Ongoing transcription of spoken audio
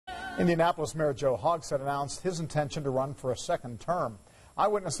Indianapolis Mayor Joe Hogsett announced his intention to run for a second term.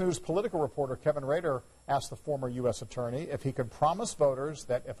 Eyewitness News political reporter Kevin Rader asked the former U.S. attorney if he could promise voters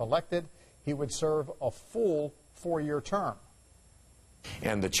that if elected, he would serve a full 4-year term.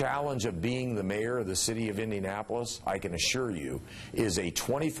 And the challenge of being the mayor of the city of Indianapolis, I can assure you, is a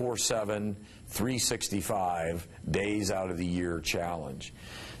 24/7, 365 days out of the year challenge.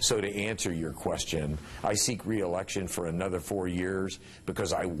 So to answer your question, I seek re-election for another 4 years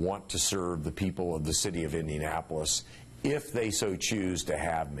because I want to serve the people of the city of Indianapolis if they so choose to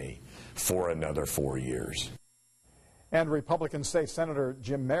have me for another 4 years. And Republican State Senator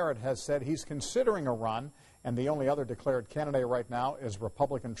Jim Merritt has said he's considering a run, and the only other declared candidate right now is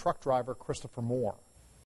Republican truck driver Christopher Moore.